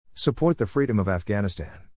Support the freedom of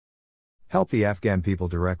Afghanistan. Help the Afghan people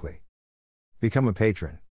directly. Become a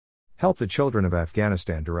patron. Help the children of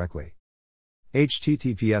Afghanistan directly.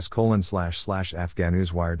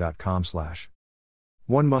 https://afghanNewsWire.com/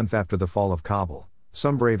 1 month after the fall of Kabul,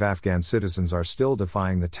 some brave Afghan citizens are still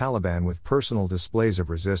defying the Taliban with personal displays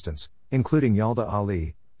of resistance, including Yalda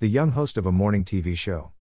Ali, the young host of a morning TV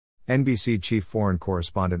show. NBC chief foreign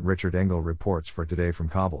correspondent Richard Engel reports for Today from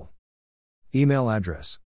Kabul. Email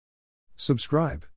address. Subscribe.